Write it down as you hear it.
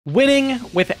Winning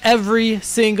with every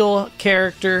single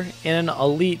character in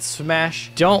Elite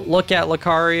Smash. Don't look at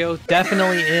Lucario,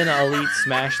 definitely in Elite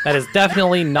Smash. That is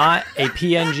definitely not a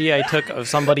PNG I took of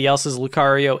somebody else's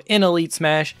Lucario in Elite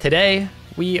Smash. Today,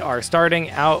 we are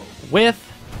starting out with...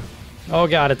 Oh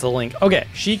god, it's a Link. Okay,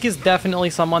 Sheik is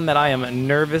definitely someone that I am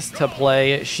nervous to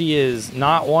play. She is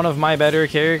not one of my better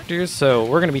characters, so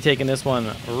we're going to be taking this one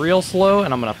real slow,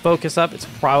 and I'm going to focus up. It's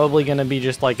probably going to be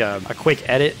just like a quick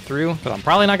edit through, because I'm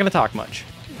probably not going to talk much.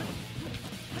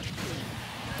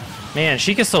 Man,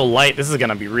 Sheik is so light. This is going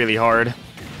to be really hard.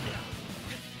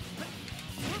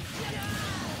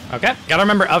 Okay, gotta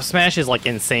remember up smash is like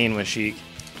insane with Sheik.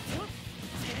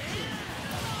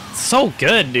 It's so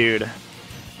good, dude.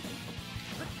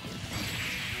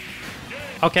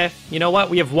 Okay, you know what?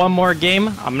 We have one more game.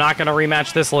 I'm not going to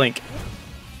rematch this Link.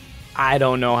 I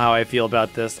don't know how I feel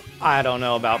about this. I don't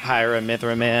know about Pyra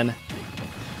Mithra, man.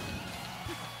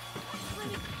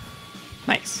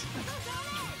 Nice.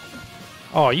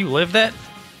 Oh, you lived that?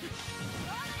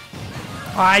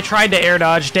 Oh, I tried to air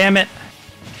dodge, damn it.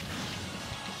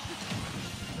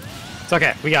 It's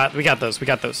okay. We got those. We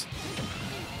got those.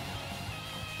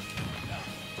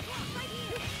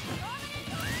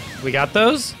 We got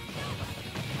those?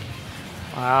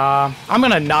 I'm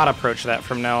gonna not approach that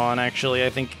from now on, actually, I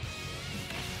think.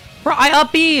 Bro, I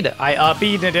up-B'd!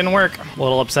 It didn't work. A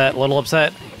little upset,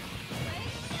 Oh,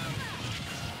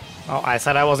 I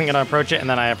said I wasn't gonna approach it, and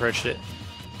then I approached it.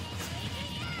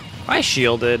 I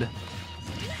shielded.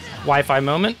 Wi-Fi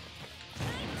moment.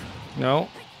 No.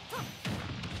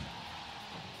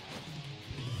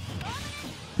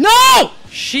 No!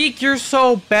 Sheik, you're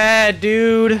so bad,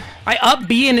 dude. I up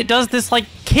B and it does this, like,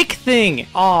 kick thing.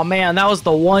 Oh, man, that was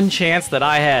the one chance that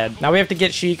I had. Now we have to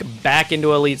get Sheik back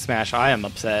into Elite Smash. I am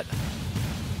upset.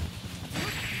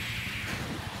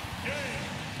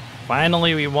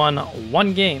 Finally, we won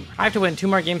one game. I have to win 2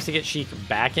 more games to get Sheik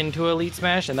back into Elite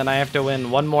Smash, and then I have to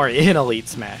win 1 more in Elite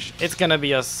Smash. It's gonna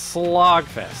be a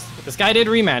slogfest. But this guy did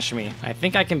rematch me. I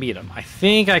think I can beat him.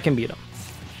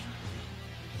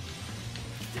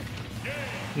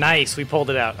 Nice, we pulled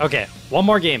it out. Okay, 1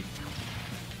 more game.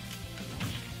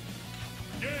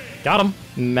 Got him.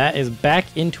 Matt is back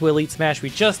into Elite Smash. We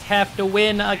just have to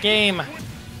win a game.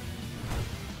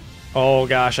 Oh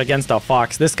gosh, against a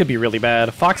Fox. This could be really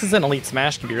bad. Foxes in Elite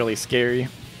Smash can be really scary.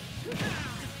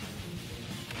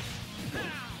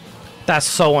 That's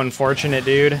so unfortunate,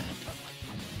 dude.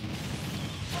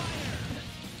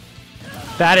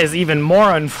 That is even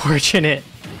more unfortunate.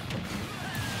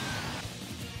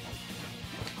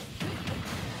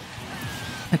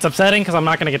 It's upsetting because I'm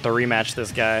not going to get to rematch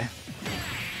this guy.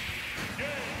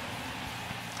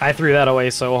 I threw that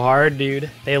away so hard, dude.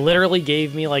 They literally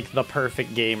gave me like the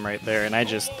perfect game right there, and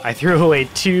I threw away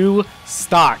 2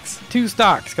 stocks. 2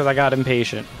 stocks because I got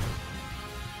impatient.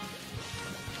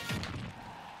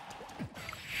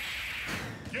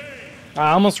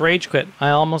 I almost rage quit. I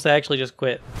almost actually just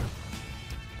quit.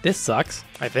 This sucks,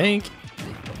 I think.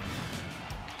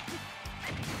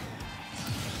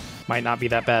 Might not be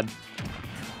that bad.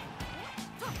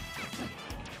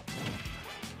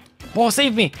 Oh,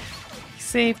 save me! He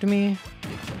saved me.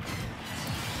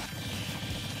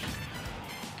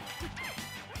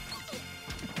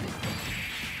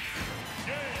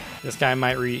 This guy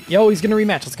might Yo, he's gonna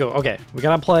rematch. Let's go. Okay, we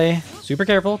gotta play super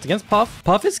careful. It's against Puff.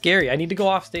 Puff is scary. I need to go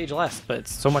off stage less, but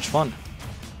it's so much fun.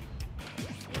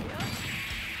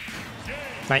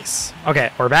 Nice.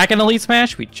 Okay, we're back in Elite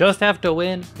Smash. We just have to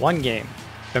win 1 game.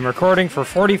 Been recording for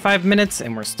 45 minutes,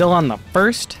 and we're still on the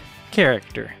first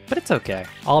character, but it's okay.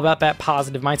 All about that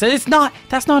positive mindset.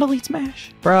 That's not Elite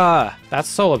Smash. Bruh, that's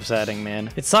so upsetting,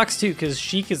 man. It sucks too, because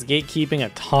Sheik is gatekeeping a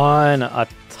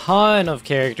ton of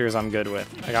characters I'm good with.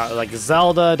 I got like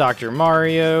Zelda, Dr.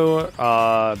 Mario,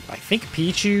 I think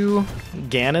Pichu,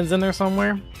 Ganon's in there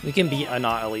somewhere. We can beat a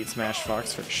not Elite Smash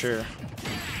Fox for sure.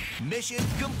 Mission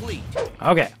complete.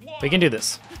 Okay, we can do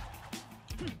this.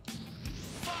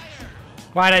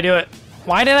 Why'd I do it?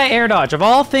 Why did I air dodge? Of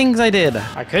all things I did,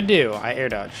 I could do, I air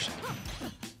dodged.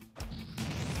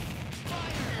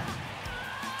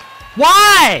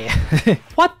 Why?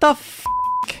 What the f***?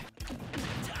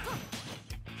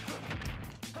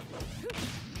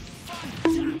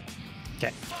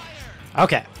 Okay.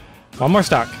 Okay. 1 more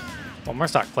stock. 1 more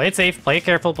stock. Play it safe, play it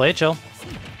careful, play it chill.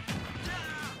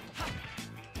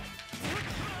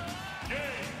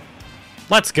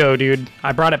 Let's go, dude.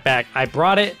 I brought it back.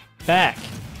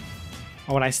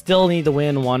 Oh, and I still need to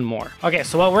win 1 more. Okay,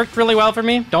 so what worked really well for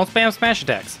me, don't spam smash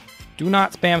attacks. Do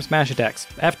not spam smash attacks.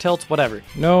 F-tilts, whatever.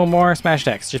 No more smash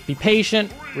attacks. Just be patient,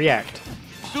 react.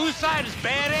 Suicide is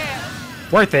badass.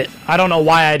 Worth it. I don't know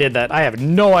why I did that. I have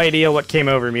no idea what came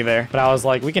over me there. But I was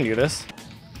like, we can do this.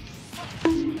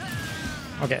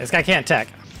 Okay, this guy can't tech.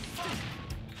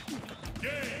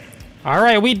 All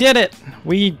right, we did it.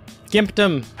 We gimped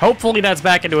him. Hopefully that's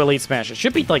back into Elite Smash. It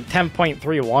should be like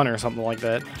 10.31 or something like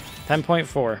that.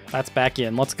 10.4. That's back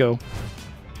in. Let's go.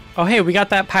 Oh, hey, we got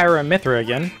that Pyra and Mithra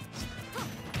again.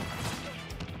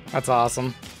 That's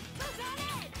awesome.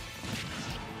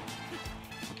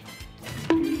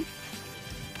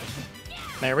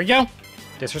 There we go.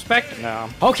 Disrespect? No.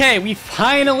 Okay, we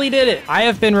finally did it. I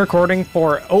have been recording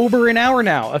for over an hour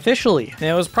now, officially. And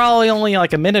it was probably only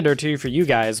like a minute or two for you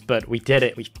guys, but we did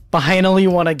it. We finally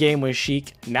won a game with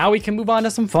Sheik. Now we can move on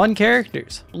to some fun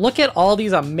characters. Look at all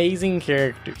these amazing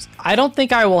characters. I don't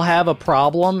think I will have a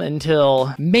problem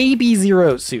until maybe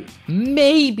Zero Suit.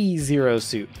 Maybe Zero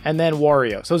Suit. And then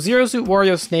Wario. So Zero Suit,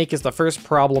 Wario, Snake is the first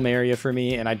problem area for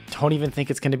me, and I don't even think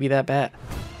it's going to be that bad.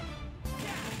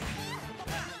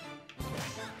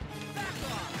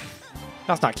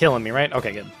 That's not killing me, right?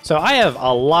 Okay, good. So I have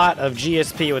a lot of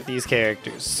GSP with these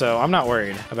characters, so I'm not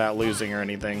worried about losing or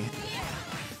anything.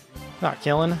 Not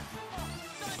killing.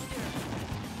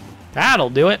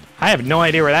 That'll do it. I have no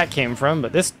idea where that came from,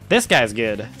 but this guy's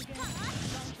good.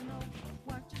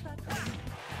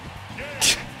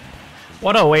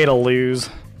 What a way to lose.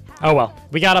 Oh well,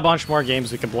 we got a bunch more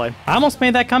games we can play. I almost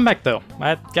made that comeback though.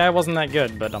 That guy wasn't that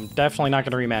good, but I'm definitely not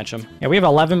gonna rematch him. Yeah, we have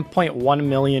 11.1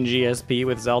 million GSP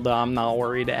with Zelda. I'm not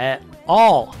worried at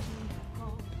all. All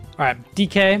right,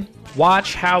 DK,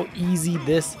 watch how easy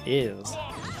this is.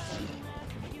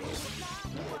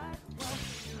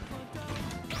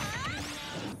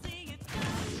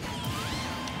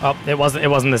 Oh, it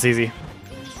wasn't this easy.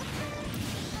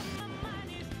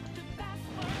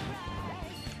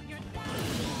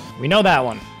 We know that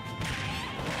one.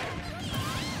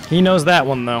 He knows that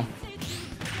one, though.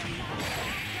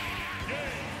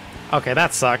 Okay,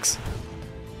 that sucks.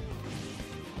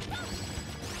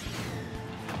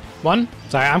 One?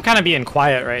 Sorry, I'm kind of being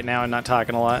quiet right now and not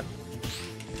talking a lot.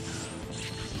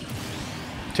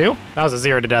 Two? That was a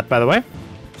 0 to death, by the way.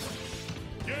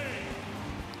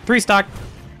 3 stock.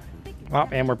 Well,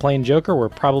 and we're playing Joker. We're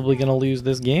probably going to lose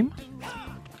this game.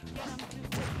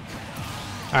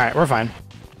 All right, we're fine.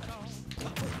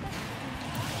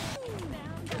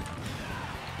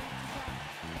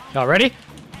 Y'all ready?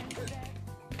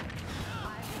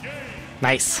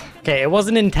 Nice. Okay, it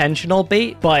wasn't intentional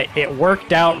bait, but it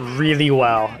worked out really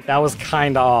well. That was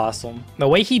kind of awesome. The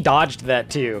way he dodged that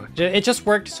too, it just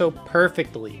worked so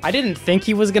perfectly. I didn't think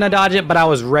he was gonna dodge it, but I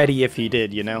was ready if he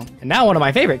did, you know? And now one of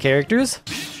my favorite characters.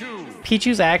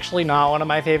 Pichu's actually not one of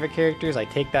my favorite characters. I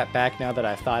take that back now that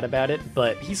I've thought about it,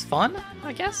 but he's fun,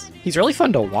 I guess. He's really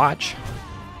fun to watch.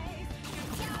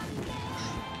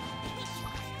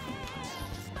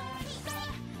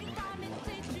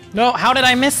 No, how did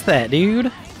I miss that,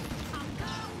 dude?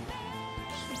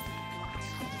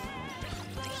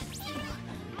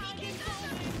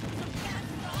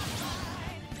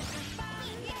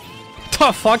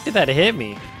 The fuck did that hit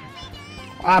me?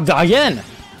 Again!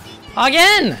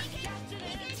 Again!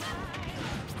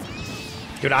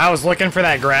 Dude, I was looking for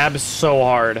that grab so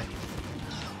hard.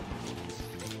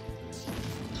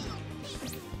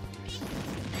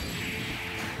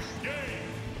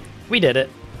 We did it.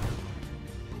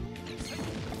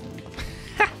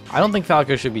 I don't think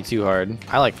Falco should be too hard.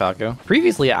 I like Falco.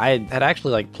 Previously, I had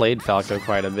actually like played Falco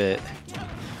quite a bit.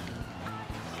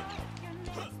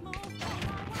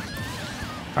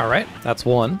 All right, that's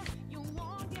one.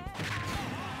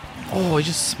 Oh, he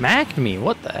just smacked me.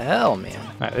 What the hell, man?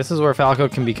 All right, this is where Falco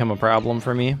can become a problem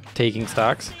for me. Taking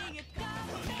stocks.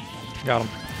 Got him.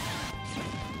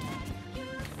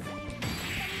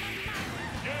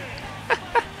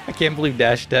 I can't believe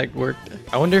dash attack worked.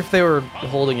 I wonder if they were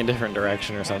holding a different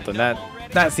direction or something.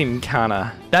 That seemed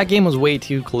kinda... That game was way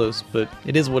too close, but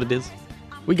it is what it is.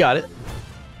 We got it.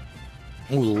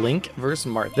 Ooh, Link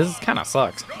versus Marth. This kinda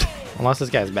sucks. Unless this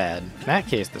guy's bad. In that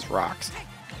case, this rocks.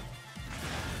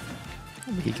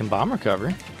 He can bomb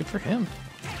recover. Good for him.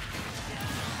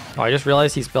 Oh, I just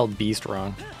realized he spelled beast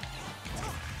wrong.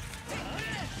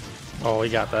 Oh, he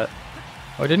got that.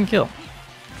 Oh, it didn't kill.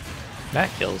 That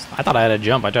kills. I thought I had a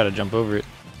jump. I tried to jump over it.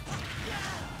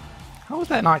 How would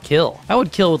that not kill? That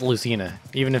would kill with Lucina,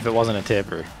 even if it wasn't a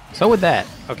tipper. So would that.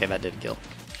 Okay, that did kill.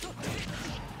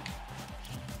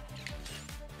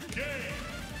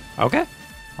 Okay.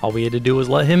 All we had to do was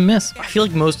let him miss. I feel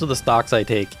like most of the stocks I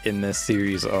take in this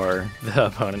series are the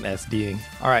opponent SDing.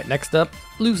 All right, next up,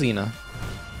 Lucina.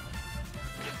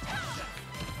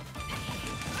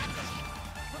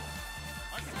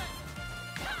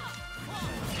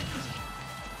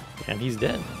 And he's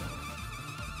dead.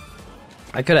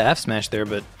 I could have F smashed there,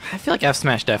 but I feel like F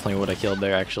smash definitely would have killed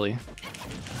there actually.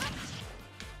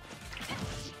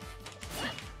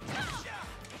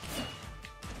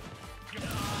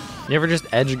 You ever just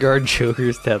edge guard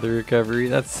Joker's tether recovery?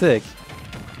 That's sick.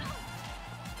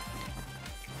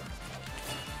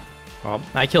 Well,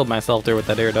 I killed myself there with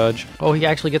that air dodge. Oh, he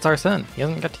actually gets Arsene. He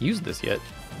hasn't got to use this yet.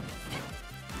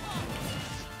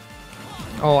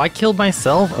 Oh, I killed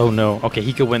myself? Oh no. Okay,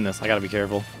 he could win this. I gotta be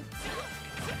careful.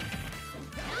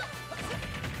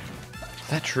 Is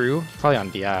that true? Probably on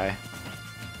DI.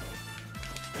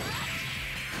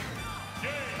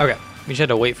 Okay. We just had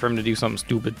to wait for him to do something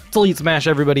stupid. It's Elite Smash,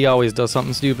 everybody always does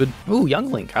something stupid. Ooh,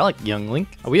 Young Link. I like Young Link.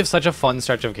 We have such a fun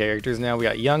stretch of characters now. We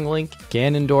got Young Link,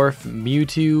 Ganondorf,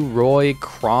 Mewtwo, Roy,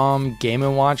 Chrom, Game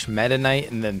 & Watch, Meta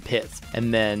Knight, and then Pitts.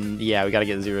 And then, yeah, we gotta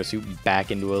get Zero Suit back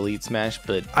into Elite Smash,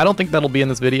 but I don't think that'll be in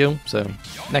this video, so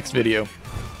next video.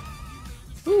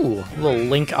 Ooh, a little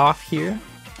Link off here.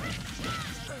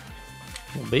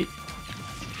 Little bait.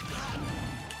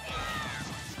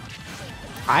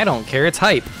 I don't care, it's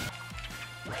hype.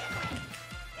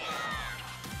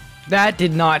 That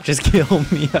did not just kill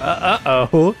me.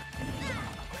 Uh-oh.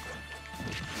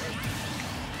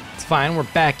 It's fine, we're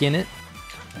back in it.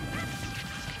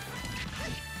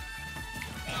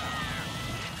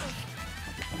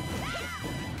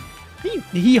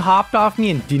 He hopped off me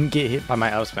and didn't get hit by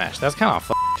my up smash. That's kind of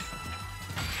fucked.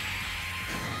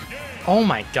 Oh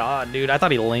my god, dude. I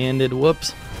thought he landed.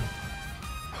 Whoops.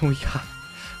 We're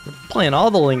playing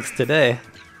all the links today.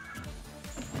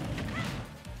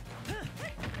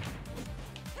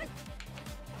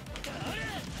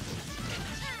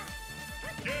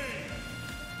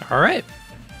 Alright,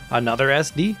 another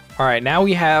SD. Alright, now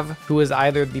we have who is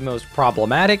either the most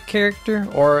problematic character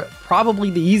or probably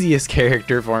the easiest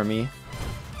character for me.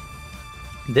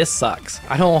 This sucks.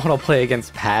 I don't want to play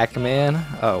against Pac-Man.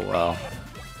 Oh well.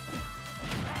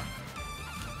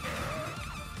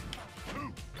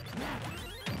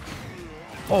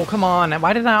 Oh, come on.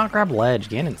 Why did I not grab ledge?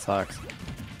 Ganon sucks.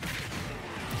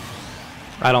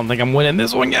 I don't think I'm winning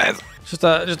this one, guys. Just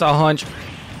a hunch.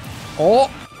 Oh!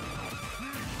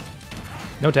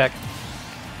 No tech.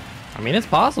 I mean, it's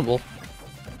possible.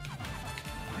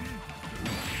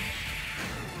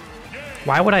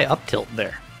 Why would I up tilt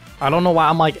there? I don't know why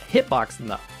I'm like hitboxing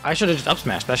that. I should have just up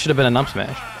smashed. That should have been an up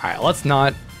smash. All right, let's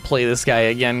not play this guy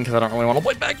again because I don't really want to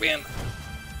play Pac-Man.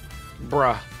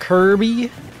 Bruh.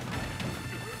 Kirby.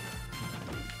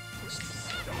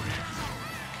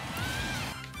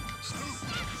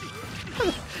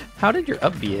 How did your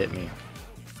up B hit me?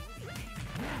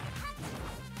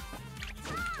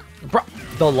 Bruh,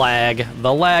 the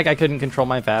lag, I couldn't control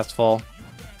my fast fall.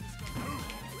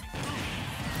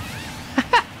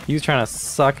 He was trying to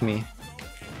suck me.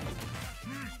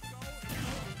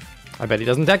 I bet he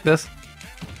doesn't tech this.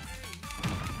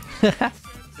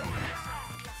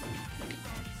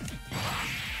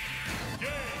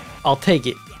 I'll take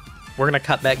it. We're gonna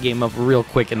cut that game up real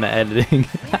quick in the editing.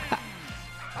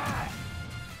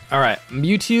 Alright,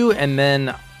 Mewtwo, and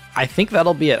then I think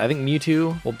that'll be it. I think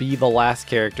Mewtwo will be the last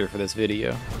character for this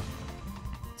video.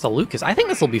 So Lucas, I think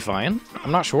this will be fine.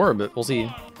 I'm not sure, but we'll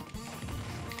see.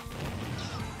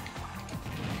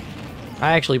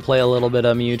 I actually play a little bit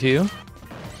of Mewtwo.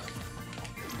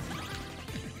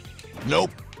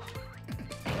 Nope.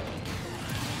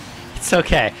 It's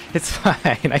okay. It's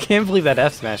fine. I can't believe that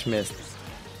F smash missed.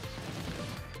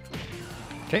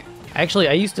 Okay. Actually,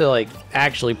 I used to like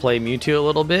actually play Mewtwo a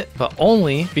little bit, but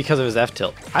only because of his F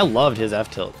tilt. I loved his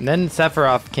F tilt. And then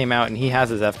Sephiroth came out and he has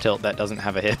his F tilt that doesn't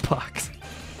have a hitbox.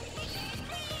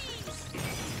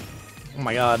 Oh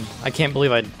my god. I can't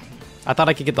believe I thought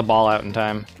I could get the ball out in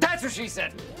time. That's what she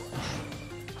said.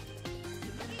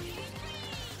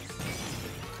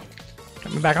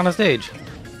 Got me back on the stage.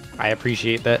 I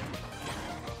appreciate that.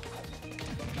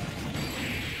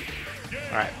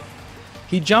 Alright.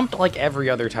 He jumped like every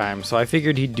other time, so I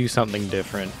figured he'd do something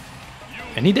different.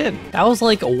 And he did. That was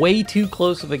like way too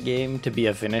close of a game to be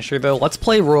a finisher though. Let's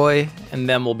play Roy and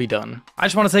then we'll be done. I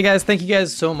just want to say guys, thank you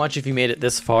guys so much if you made it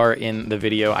this far in the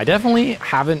video. I definitely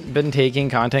haven't been taking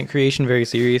content creation very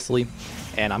seriously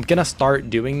and I'm gonna start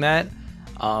doing that.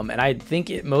 And I think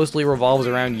it mostly revolves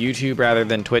around YouTube rather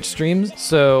than Twitch streams.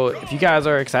 So if you guys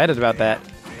are excited about that,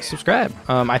 subscribe.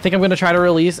 I think I'm gonna try to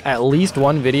release at least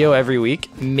one video every week,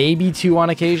 maybe 2 on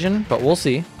occasion, but we'll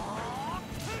see.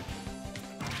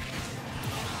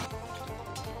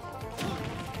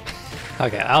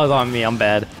 Okay, that was on me, I'm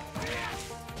bad.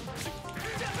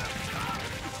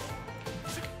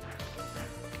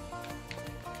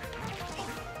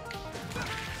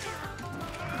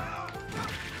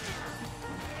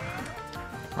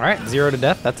 All right, 0 to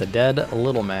death. That's a dead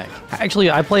Little Mac.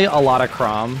 Actually, I play a lot of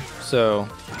Chrom, so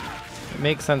it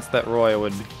makes sense that Roy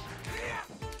would...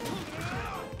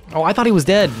 Oh, I thought he was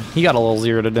dead. He got a little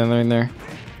 0 to death in there.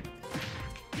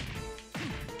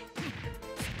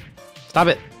 Stop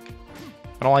it.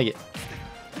 I don't like it.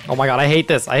 Oh my god, I hate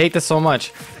this. I hate this so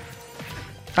much.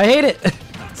 I hate it.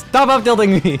 Stop up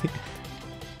tilting me.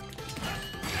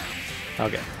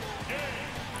 Okay.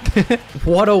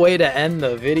 What a way to end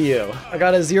the video. I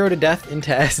got a 0 to death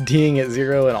into SDing at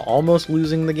 0 and almost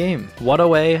losing the game. What a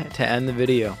way to end the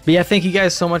video. But yeah, thank you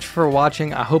guys so much for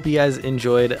watching. I hope you guys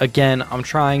enjoyed. Again, I'm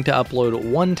trying to upload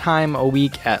 1 time a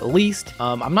week at least.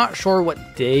 I'm not sure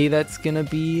what day that's gonna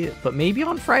be, but maybe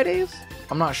on Fridays?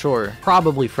 I'm not sure.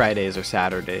 Probably Fridays or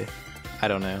Saturday. I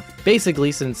don't know.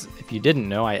 Basically, since if you didn't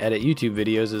know, I edit YouTube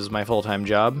videos as my full-time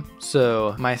job.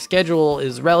 So my schedule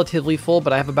is relatively full,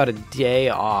 but I have about a day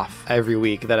off every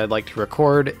week that I'd like to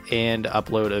record and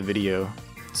upload a video.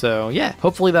 So yeah,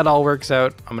 hopefully that all works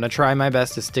out. I'm gonna try my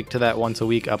best to stick to that once a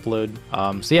week upload.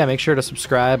 So yeah, make sure to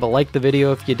subscribe, like the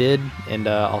video if you did, and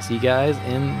I'll see you guys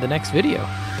in the next video.